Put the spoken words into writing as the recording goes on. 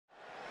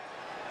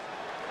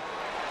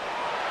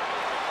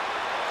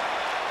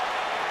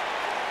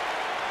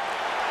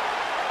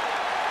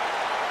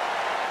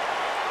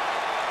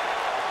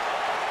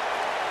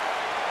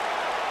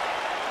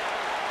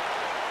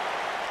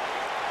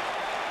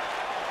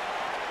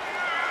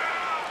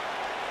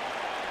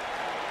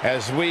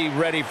As we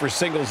ready for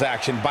singles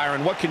action,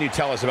 Byron, what can you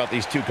tell us about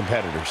these two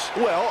competitors?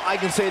 Well, I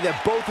can say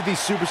that both of these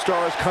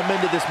superstars come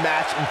into this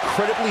match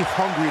incredibly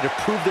hungry to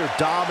prove their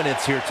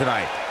dominance here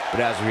tonight.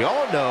 But as we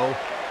all know,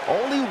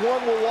 only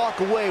one will walk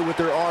away with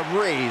their arm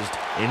raised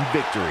in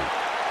victory.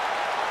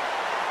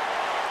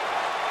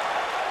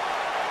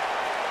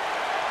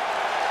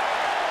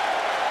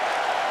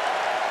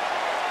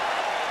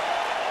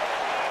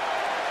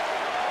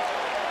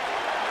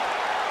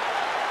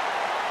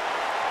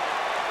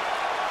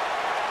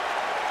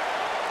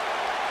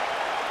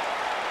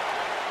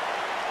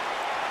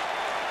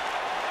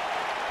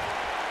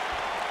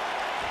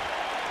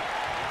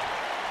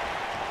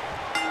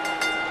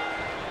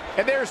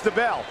 And there's the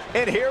bell,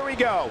 and here we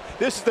go.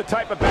 This is the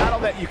type of battle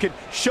that you can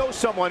show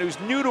someone who's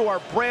new to our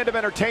brand of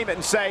entertainment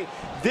and say,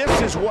 this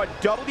is what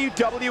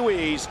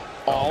WWE's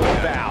all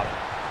about.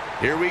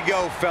 Here we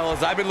go,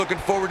 fellas. I've been looking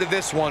forward to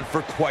this one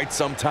for quite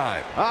some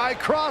time. High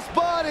cross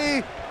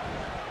body.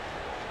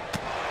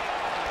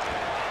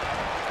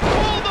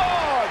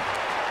 Bulldog!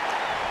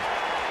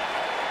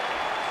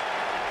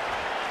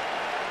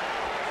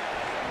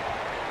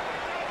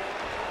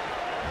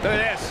 Look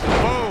at this.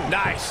 Boom.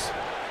 Nice.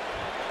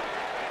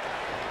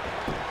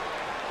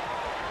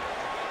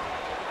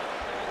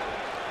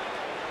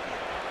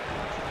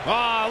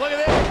 Oh, look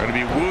at this. Going to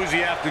be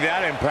woozy after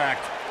that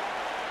impact.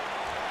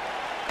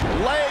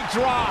 Leg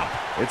drop.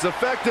 It's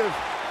effective.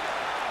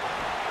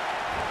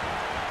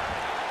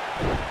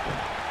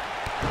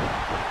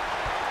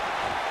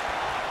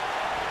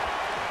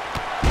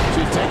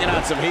 She's taking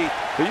on some heat,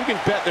 but you can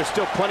bet there's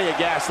still plenty of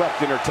gas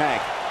left in her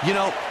tank. You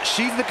know,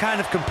 she's the kind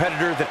of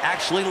competitor that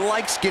actually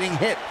likes getting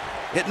hit.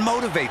 It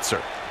motivates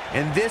her.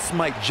 And this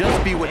might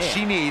just be what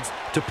she needs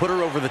to put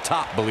her over the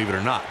top, believe it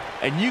or not.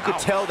 And you could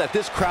tell that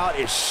this crowd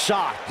is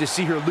shocked to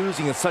see her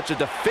losing in such a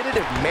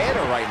definitive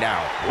manner right now.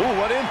 Ooh,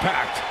 what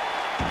impact.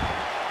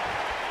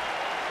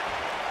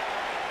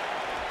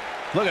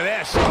 Look at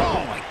this.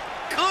 Oh, my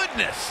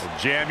goodness.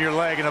 Jam your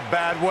leg in a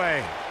bad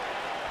way.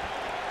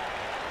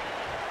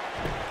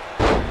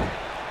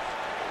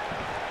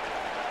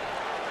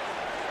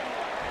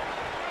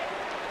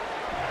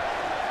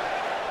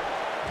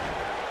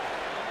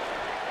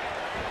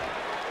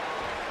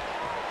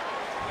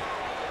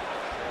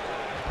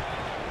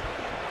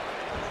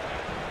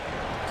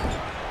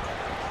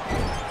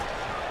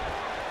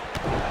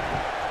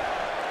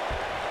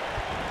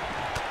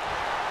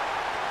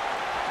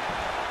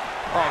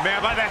 Oh,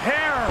 man, by the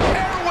hair.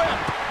 Hair whip.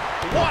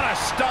 What a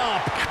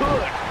stomp.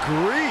 Good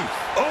grief.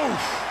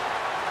 Oof.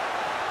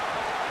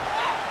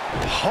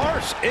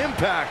 Harsh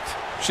impact.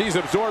 She's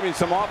absorbing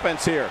some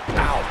offense here.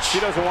 Ouch.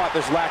 She doesn't want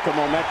this lack of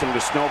momentum to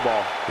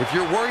snowball. If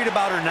you're worried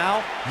about her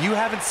now, you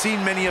haven't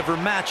seen many of her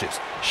matches.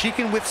 She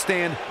can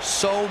withstand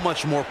so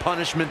much more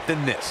punishment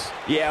than this.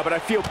 Yeah, but I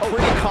feel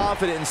pretty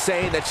confident in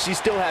saying that she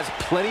still has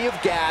plenty of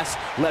gas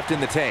left in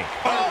the tank.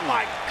 Oh,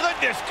 my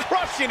goodness,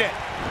 crushing it.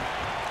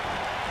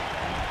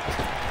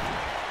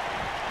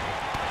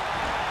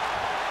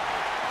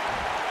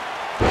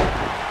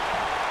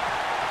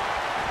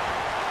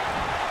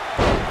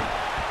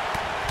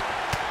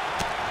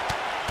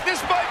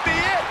 This might be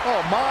it.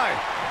 Oh, my.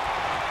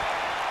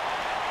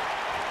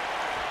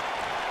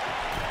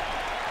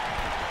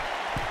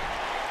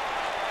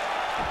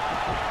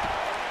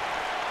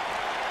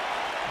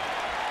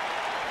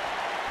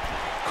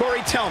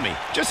 Corey, tell me,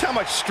 just how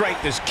much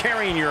strength does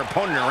carrying your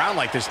opponent around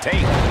like this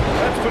take?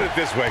 Let's put it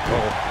this way,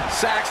 Cole.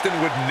 Saxton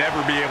would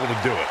never be able to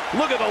do it.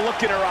 Look at the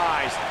look in her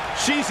eyes.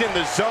 She's in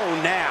the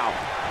zone now.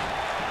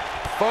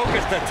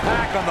 Focused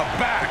attack on the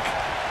back.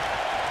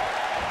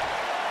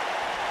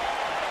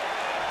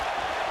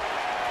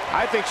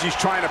 I think she's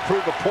trying to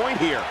prove a point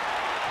here.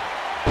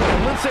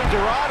 And Lindsay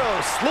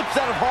Dorado slips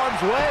out of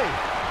harm's way.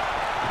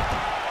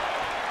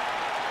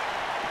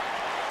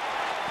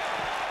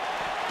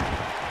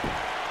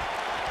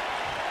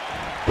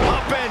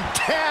 Up and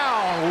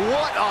down.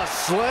 What a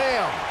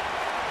slam.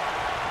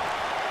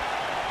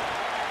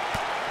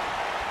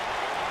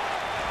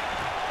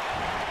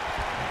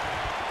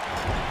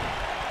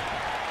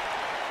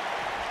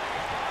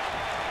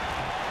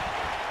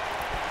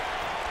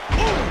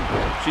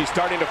 She's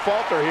starting to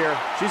falter here.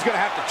 She's going to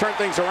have to turn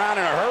things around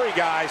in a hurry,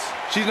 guys.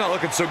 She's not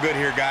looking so good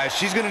here, guys.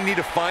 She's going to need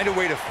to find a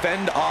way to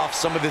fend off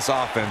some of this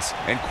offense,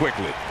 and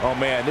quickly. Oh,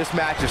 man, this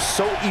match is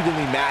so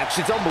evenly matched.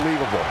 It's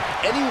unbelievable.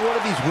 Any one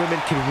of these women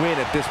can win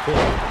at this point.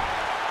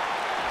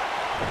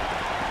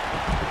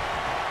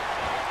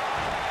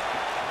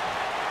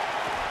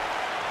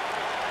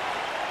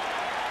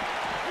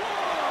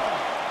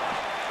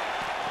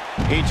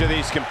 Each of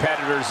these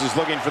competitors is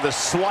looking for the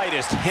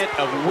slightest hint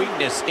of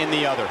weakness in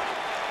the other.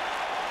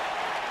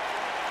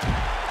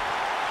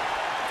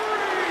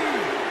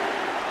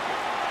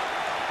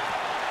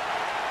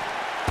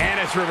 And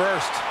it's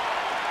reversed.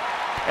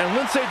 And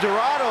Lindsay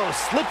Dorado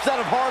slips out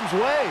of harm's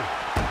way.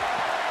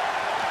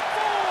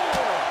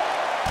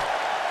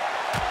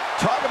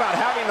 Talk about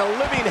having the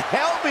living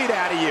hell beat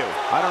out of you.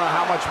 I don't know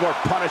how much more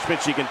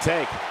punishment she can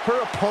take. Her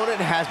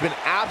opponent has been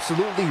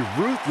absolutely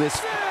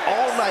ruthless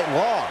all night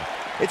long.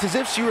 It's as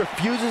if she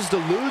refuses to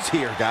lose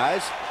here,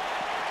 guys.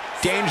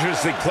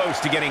 Dangerously close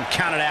to getting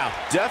counted out.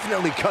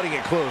 Definitely cutting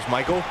it close,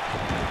 Michael.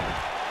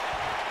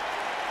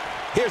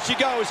 Here she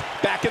goes,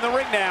 back in the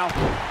ring now.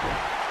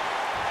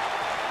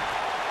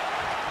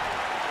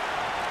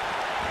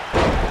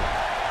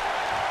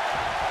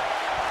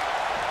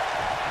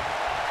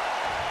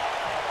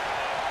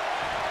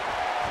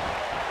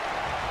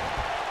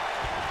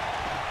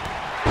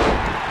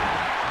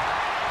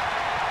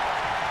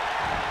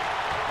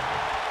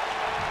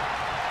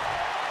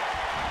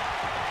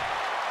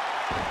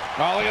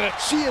 Oh, look at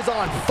it. She is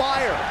on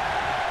fire.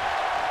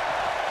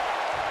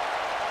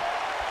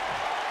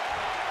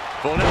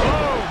 Boom!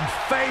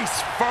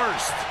 Face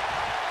first.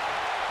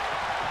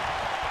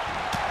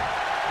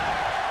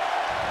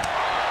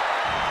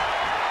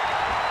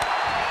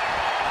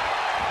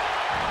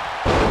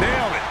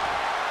 Nailed it.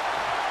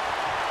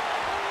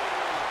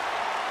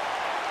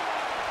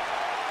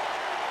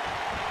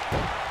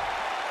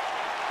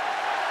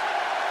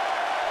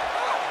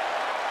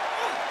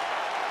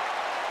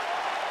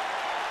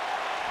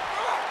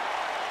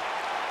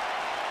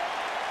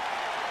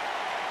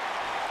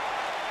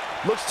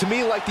 Looks to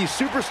me like these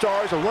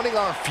superstars are running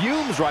on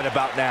fumes right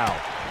about now.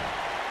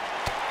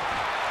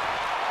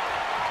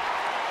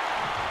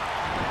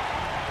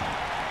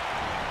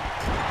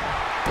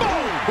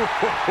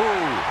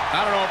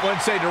 I don't know if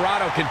Lindsay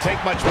Dorado can take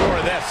much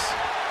more of this.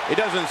 It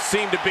doesn't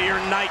seem to be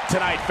her night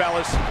tonight,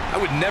 fellas. I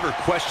would never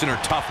question her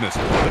toughness,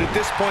 but at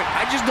this point,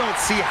 I just don't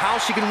see how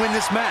she can win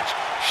this match.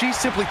 She's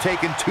simply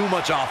taken too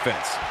much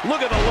offense. Look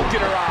at the look in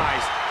her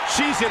eyes.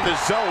 She's in the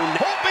zone,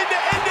 hoping to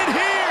end it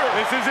here.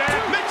 This is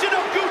it.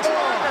 Michinoku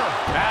driver.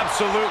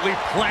 Absolutely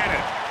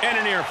planted. And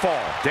a near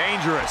fall.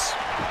 Dangerous.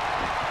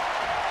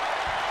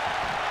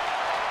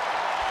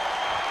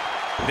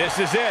 This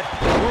is it.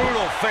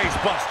 Brutal face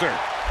buster.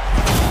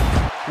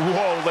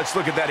 Whoa, let's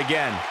look at that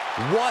again.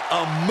 What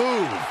a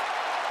move.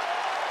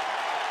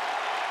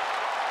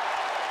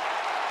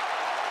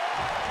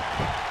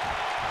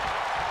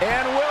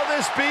 And will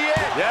this be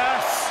it?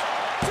 Yes.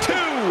 2,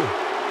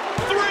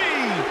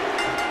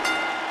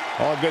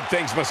 3. All good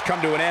things must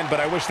come to an end, but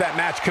I wish that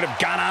match could have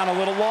gone on a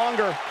little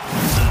longer.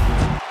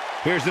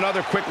 Here's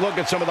another quick look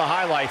at some of the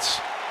highlights.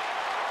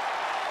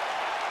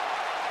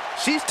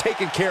 She's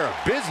taking care of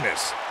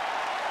business.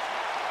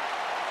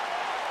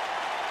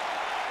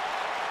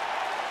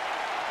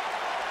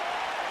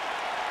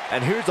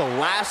 And here's a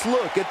last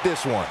look at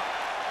this one.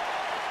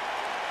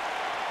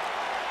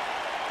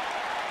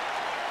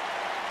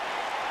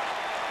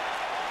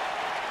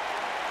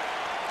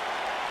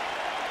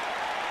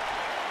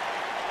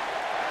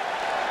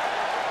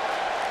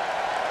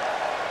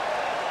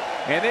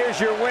 And there's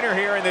your winner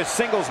here in this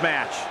singles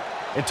match.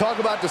 And talk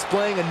about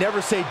displaying a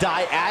never say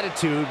die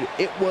attitude.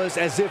 It was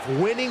as if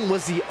winning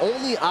was the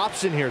only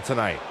option here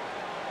tonight.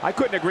 I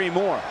couldn't agree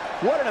more.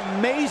 What an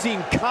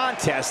amazing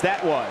contest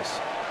that was.